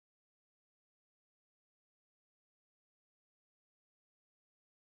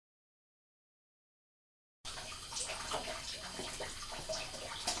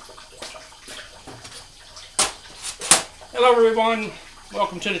Hello everyone,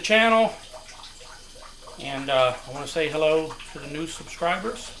 welcome to the channel, and I want to say hello to the new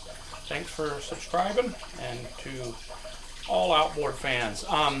subscribers. Thanks for subscribing, and to all outboard fans.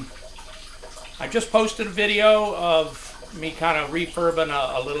 I just posted a video of me kind of refurbing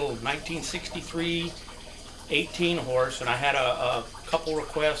a little 1963 18 horse, and I had a couple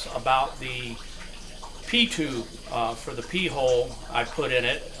requests about the P-tube for the P-hole I put in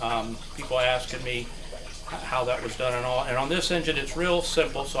it. People asking me how that was done and all. And on this engine it's real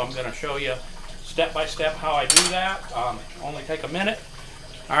simple, so I'm going to show you step by step how I do that. Only take a minute.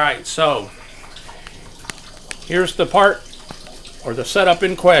 Alright, so here's the part or the setup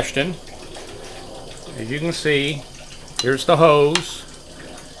in question. As you can see, here's the hose.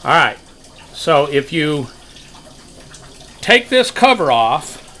 Alright, so if you take this cover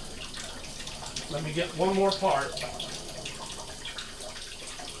off, let me get one more part.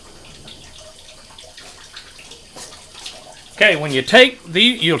 Okay, when you take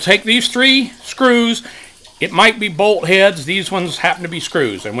you'll take these three screws. It might be bolt heads. These ones happen to be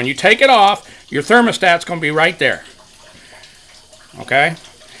screws. And when you take it off, your thermostat's going to be right there. Okay?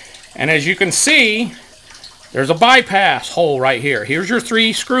 And as you can see, there's a bypass hole right here. Here's your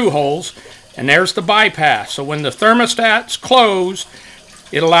three screw holes, and there's the bypass. So when the thermostat's closed,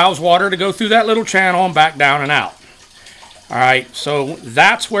 it allows water to go through that little channel and back down and out. Alright, so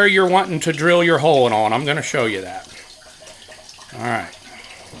that's where you're wanting to drill your hole and all, and I'm going to show you that. Alright,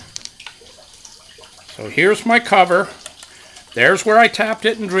 so here's my cover. There's where I tapped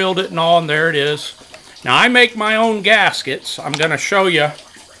it and drilled it and all, and there it is. Now I make my own gaskets. I'm going to show you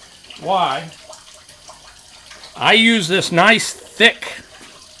why. I use this nice thick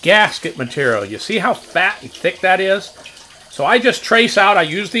gasket material. You see how fat and thick that is? So I just trace out, I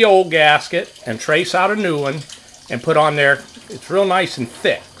use the old gasket and trace out a new one and put on there. It's real nice and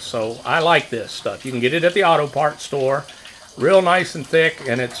thick, so I like this stuff. You can get it at the auto parts store. Real nice and thick,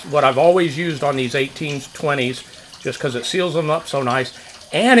 and it's what I've always used on these 18s, 20s, just because it seals them up so nice,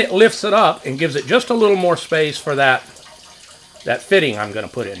 and it lifts it up and gives it just a little more space for that fitting I'm going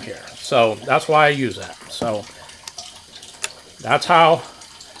to put in here. So that's why I use that. So that's how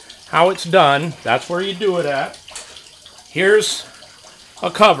it's done. That's where you do it at. Here's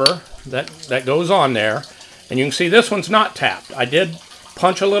a cover that goes on there, and you can see this one's not tapped. I did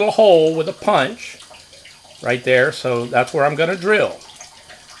punch a little hole with a punch right there, so that's where I'm going to drill.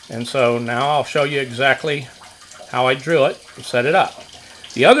 And so now I'll show you exactly how I drill it and set it up.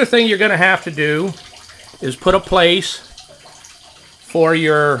 The other thing you're going to have to do is put a place for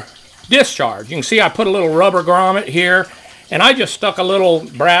your discharge. You can see I put a little rubber grommet here, and I just stuck a little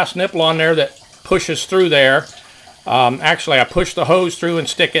brass nipple on there that pushes through there. Actually, I push the hose through and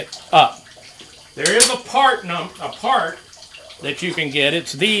stick it up. There is a part that you can get.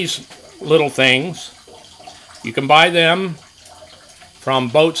 It's these little things. You can buy them from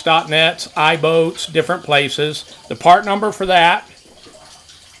boats.net, iBoats, different places. The part number for that,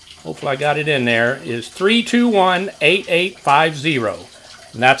 hopefully I got it in there, is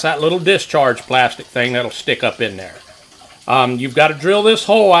 3218850. And that's that little discharge plastic thing that'll stick up in there. You've got to drill this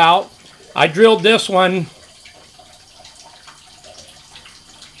hole out. I drilled this one,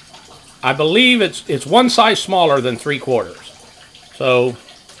 I believe it's one size smaller than 3/4. So,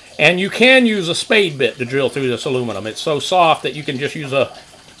 and you can use a spade bit to drill through this aluminum. It's so soft that you can just use a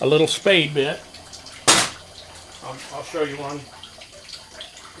little spade bit. I'll show you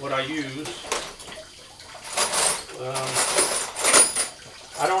what I use.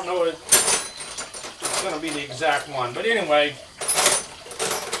 I don't know if it's going to be the exact one, but anyway,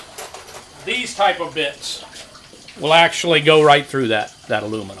 these type of bits will actually go right through that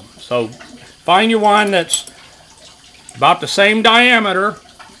aluminum. So find you one that's about the same diameter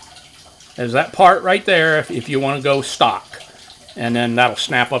as that part right there if you want to go stock, and then that'll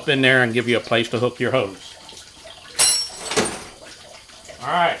snap up in there and give you a place to hook your hose.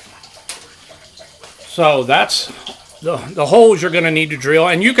 Alright, so that's the holes you're going to need to drill,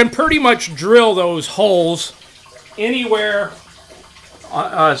 and you can pretty much drill those holes anywhere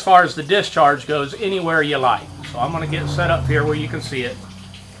as far as the discharge goes, anywhere you like. So I'm going to get set up here where you can see it.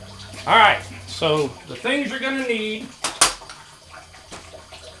 Alright, so the things you're going to need.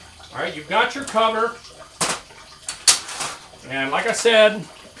 Alright, you've got your cover, and like I said,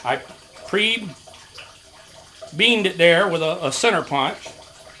 I pre-beamed it there with a center punch.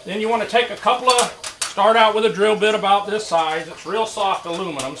 Then you want to take start out with a drill bit about this size. It's real soft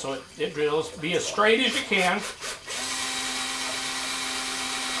aluminum, so it drills. Be as straight as you can.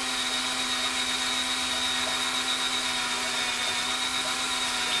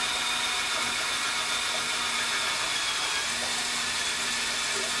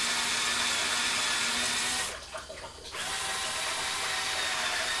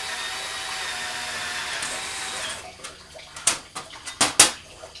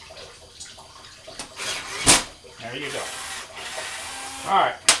 There you go. All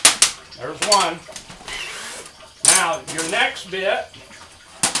right, there's one. Now, your next bit,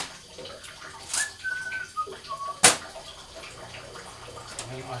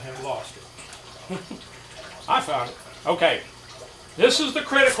 I have lost it. I found it. Okay, this is the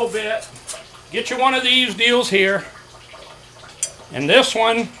critical bit. Get you one of these deals here. And this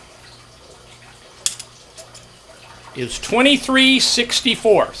one is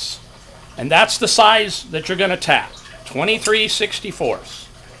 23/64. And that's the size that you're going to tap. 23/64.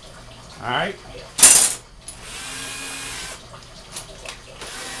 All right.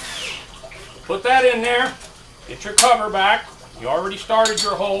 Put that in there. Get your cover back. You already started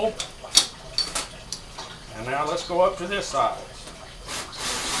your hole. And now let's go up to this side.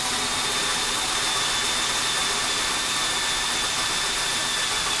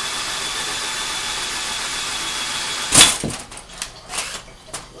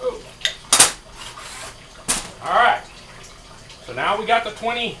 All right. So now we got the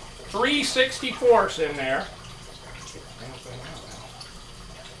 23/64 in there.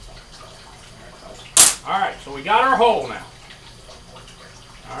 All right, so we got our hole now.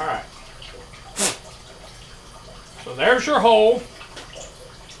 All right. So there's your hole.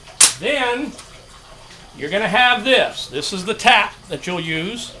 Then you're going to have this. This is the tap that you'll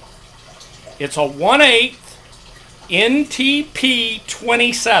use. It's a 1/8 NTP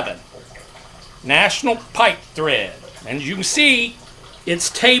 27 National Pipe Thread. And as you can see, it's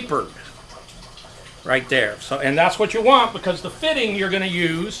tapered right there. So, and that's what you want because the fitting you're going to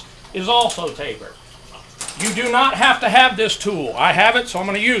use is also tapered. You do not have to have this tool. I have it, so I'm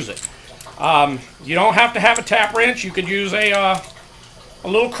going to use it. You don't have to have a tap wrench. You could use a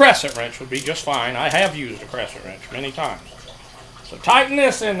little crescent wrench would be just fine. I have used a crescent wrench many times. So tighten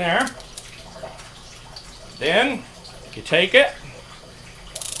this in there. Then you take it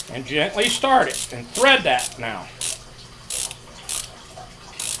and gently start it and thread that now.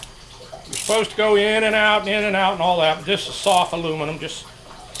 You're supposed to go in and out and all that, but this is soft aluminum. Just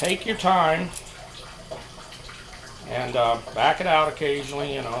take your time and back it out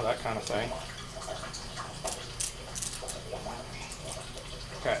occasionally, you know, that kind of thing.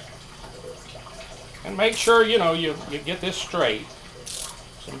 Okay. And make sure, you know, you get this straight.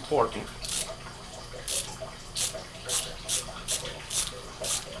 It's important.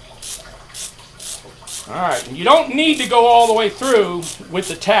 Alright, and you don't need to go all the way through with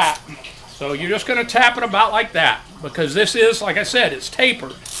the tap. So you're just going to tap it about like that. Because this is, like I said, it's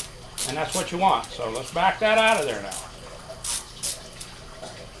tapered. And that's what you want. So let's back that out of there now.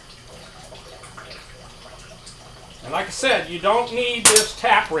 And like I said, you don't need this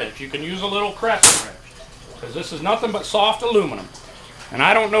tap wrench. You can use a little crescent wrench. Because this is nothing but soft aluminum. And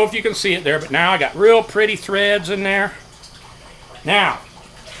I don't know if you can see it there, but now I got real pretty threads in there. Now,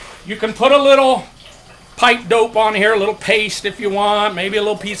 you can put a little pipe dope on here, a little paste if you want, maybe a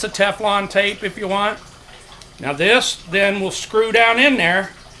little piece of Teflon tape if you want. Now this then will screw down in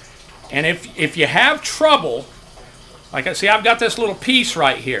there, and if you have trouble, like I see, I've got this little piece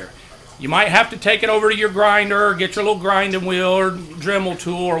right here. You might have to take it over to your grinder, or get your little grinding wheel or Dremel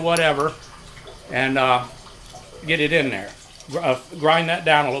tool or whatever, and get it in there. Grind that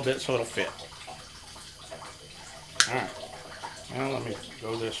down a little bit so it'll fit. All right. Now let me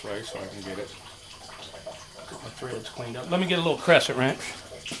go this way so I can get it. Get my threads cleaned up. Let me get a little crescent wrench.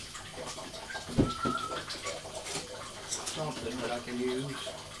 Something that I can use.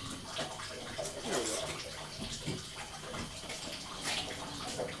 There we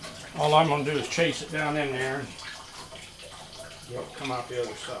go. All I'm going to do is chase it down in there and it'll come out the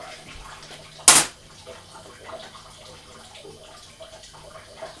other side.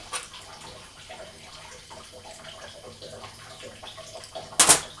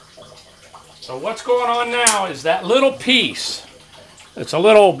 So what's going on now is that little piece. It's a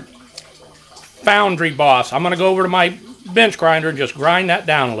little foundry boss. I'm going to go over to my bench grinder and just grind that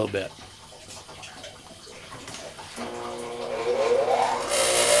down a little bit.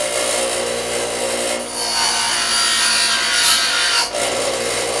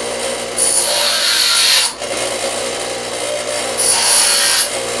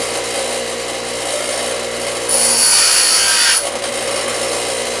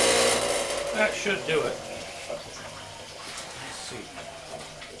 That should do it. Let's see.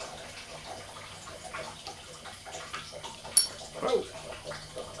 Oh.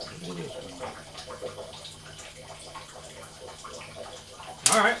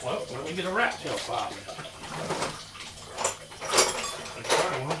 All right, well, let me get a rat tail file.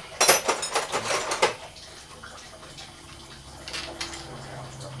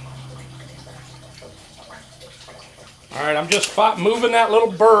 All right, I'm just moving that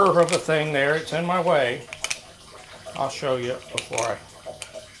little burr of a thing there. It's in my way. I'll show you before I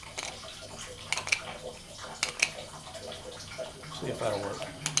see if that'll work.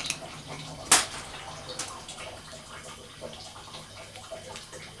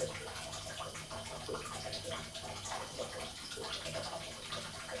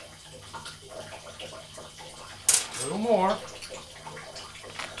 A little more.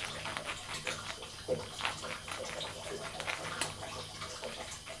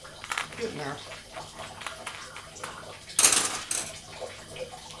 Getting there.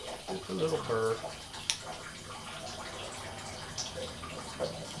 Just a little burr.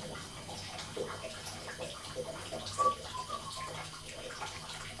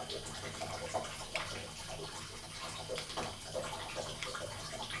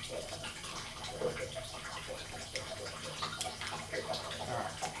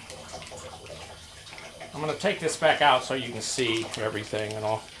 I'm going to take this back out so you can see everything and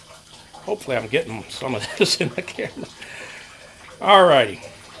all. Hopefully I'm getting some of this in the camera. Alrighty.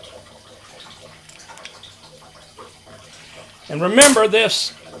 And remember,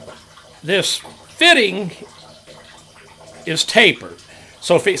 this fitting is tapered.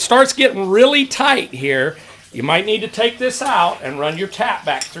 So if it starts getting really tight here, you might need to take this out and run your tap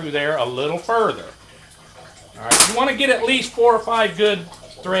back through there a little further. Alright, you want to get at least 4 or 5 good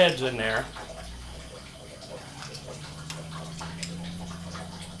threads in there.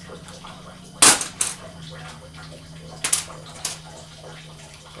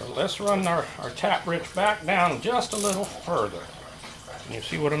 Let's run our tap bridge back down just a little further. Can you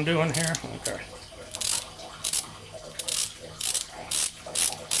see what I'm doing here? Okay.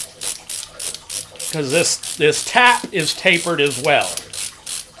 Because this tap is tapered as well.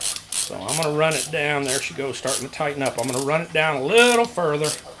 So I'm going to run it down. There she goes, starting to tighten up. I'm going to run it down a little further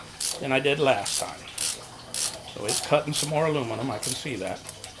than I did last time. So it's cutting some more aluminum. I can see that.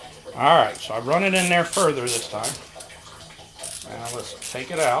 Alright, so I've run it in there further this time. Now let's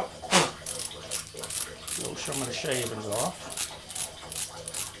take it out. Blow some of the shavings off.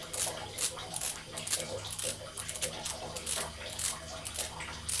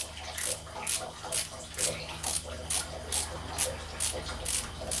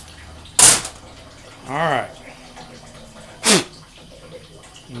 Alright.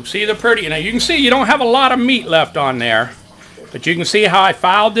 You can see the pretty. Now you can see you don't have a lot of meat left on there. But you can see how I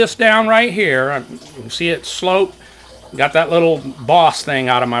filed this down right here. You can see it sloped. Got that little boss thing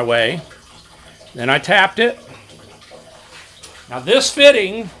out of my way. Then I tapped it. Now this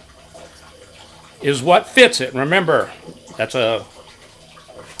fitting is what fits it. Remember, that's a,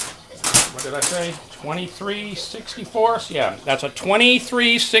 what did I say? 23/64? Yeah, that's a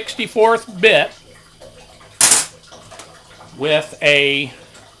 23/64 bit with a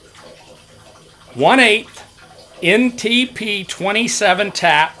 1/8 NTP 27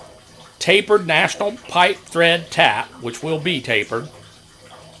 tap. Tapered National Pipe Thread tap, which will be tapered.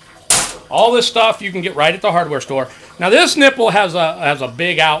 All this stuff you can get right at the hardware store. Now this nipple has a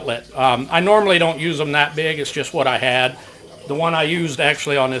big outlet. I normally don't use them that big. It's just what I had. The one I used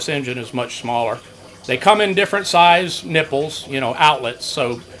actually on this engine is much smaller. They come in different size nipples, you know, outlets.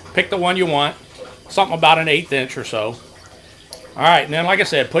 So pick the one you want. Something about an 1/8 inch or so. All right, and then like I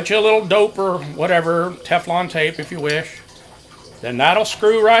said, put you a little dope or whatever, Teflon tape if you wish. Then that'll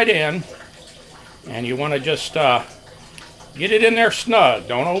screw right in, and you want to just get it in there snug.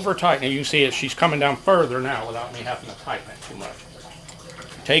 Don't over tighten it. You can see it, she's coming down further now without me having to tighten it too much.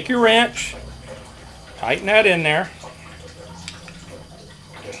 Take your wrench, tighten that in there.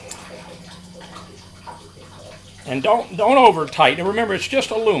 And don't over tighten it. Remember, it's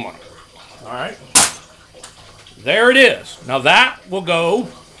just aluminum. All right. There it is. Now that will go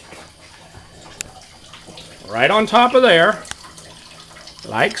right on top of there.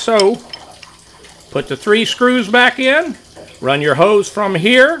 Like so. Put the 3 screws back in. Run your hose from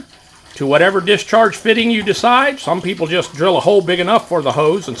here to whatever discharge fitting you decide. Some people just drill a hole big enough for the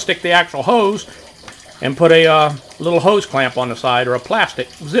hose and stick the actual hose and put a little hose clamp on the side or a plastic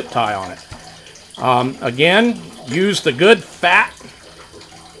zip tie on it. Again, use the good fat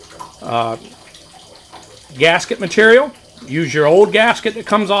gasket material. Use your old gasket that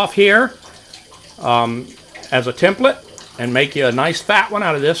comes off here as a template. And make you a nice fat one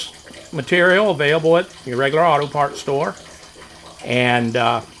out of this material, available at your regular auto parts store. And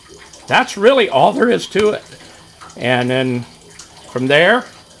that's really all there is to it. And then from there,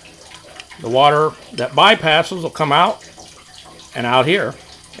 the water that bypasses will come out and out here,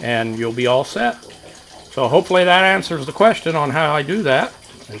 and you'll be all set. So hopefully that answers the question on how I do that.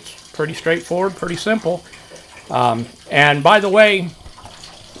 It's pretty straightforward, pretty simple. And by the way,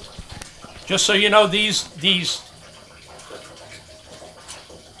 just so you know, these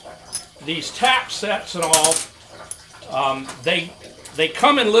tap sets and all They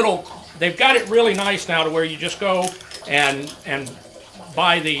come in little. They've got it really nice now to where you just go and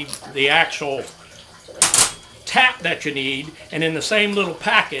buy the actual tap that you need, and in the same little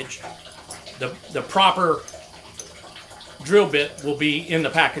package, the proper drill bit will be in the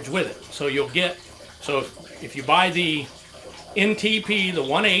package with it. So you'll get, so if you buy the NTP, the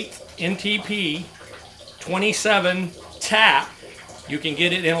 1/8 NTP 27 tap, you can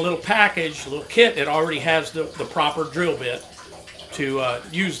get it in a little package, a little kit that already has the proper drill bit to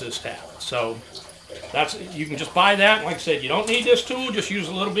use this tap. So that's, you can just buy that. Like I said, you don't need this tool, just use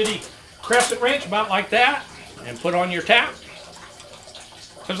a little bitty crescent wrench about like that and put on your tap.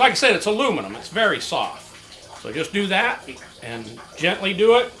 Because like I said, it's aluminum, it's very soft. So just do that and gently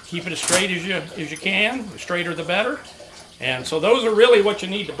do it. Keep it as straight as you can. The straighter the better. And so those are really what you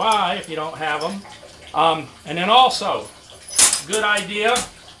need to buy if you don't have them. And then also, good idea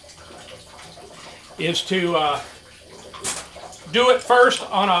is to do it first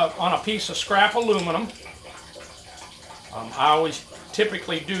on a piece of scrap aluminum. I always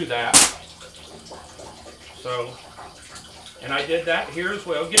typically do that. So, and I did that here as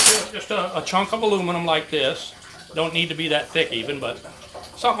well. Get just a chunk of aluminum like this. Don't need to be that thick even, but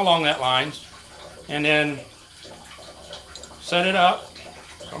something along that lines. And then set it up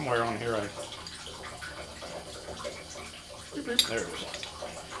somewhere on here. There it is.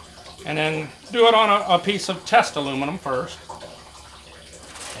 And then do it on a piece of test aluminum first.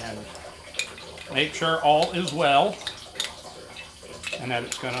 And make sure all is well. And that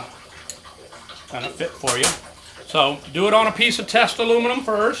it's gonna fit for you. So do it on a piece of test aluminum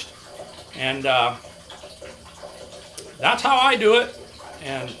first. And that's how I do it.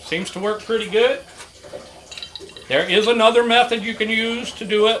 And it seems to work pretty good. There is another method you can use to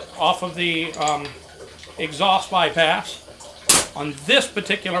do it off of the exhaust bypass. On this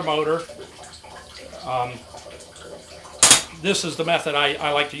particular motor, this is the method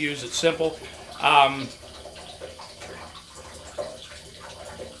I like to use. It's simple. On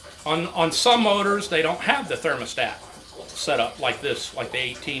some motors, they don't have the thermostat set up like this, like the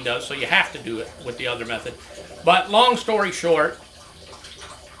 18 does, so you have to do it with the other method. But long story short,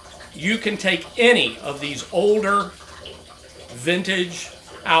 you can take any of these older vintage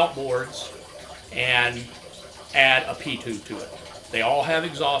outboards and add a P2 to it. They all have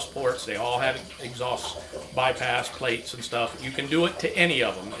exhaust ports, they all have exhaust bypass plates and stuff. You can do it to any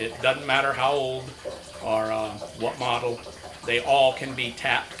of them. It doesn't matter how old or what model. They all can be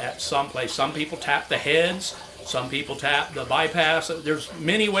tapped at some place. Some people tap the heads, some people tap the bypass. There's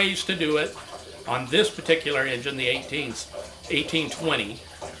many ways to do it. On this particular engine, the 1820,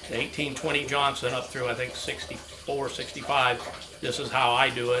 the 1820 Johnson up through I think 64, 65, this is how I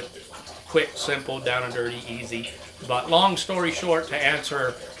do it. Quick, simple, down and dirty, easy. But long story short, to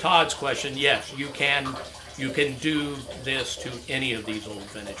answer Todd's question, yes, you can do this to any of these old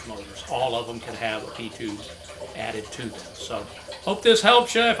vintage motors. All of them can have a P2 added to them. So hope this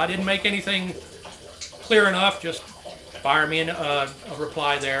helps you. If I didn't make anything clear enough, just fire me a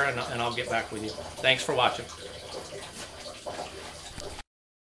reply there and I'll get back with you. Thanks for watching.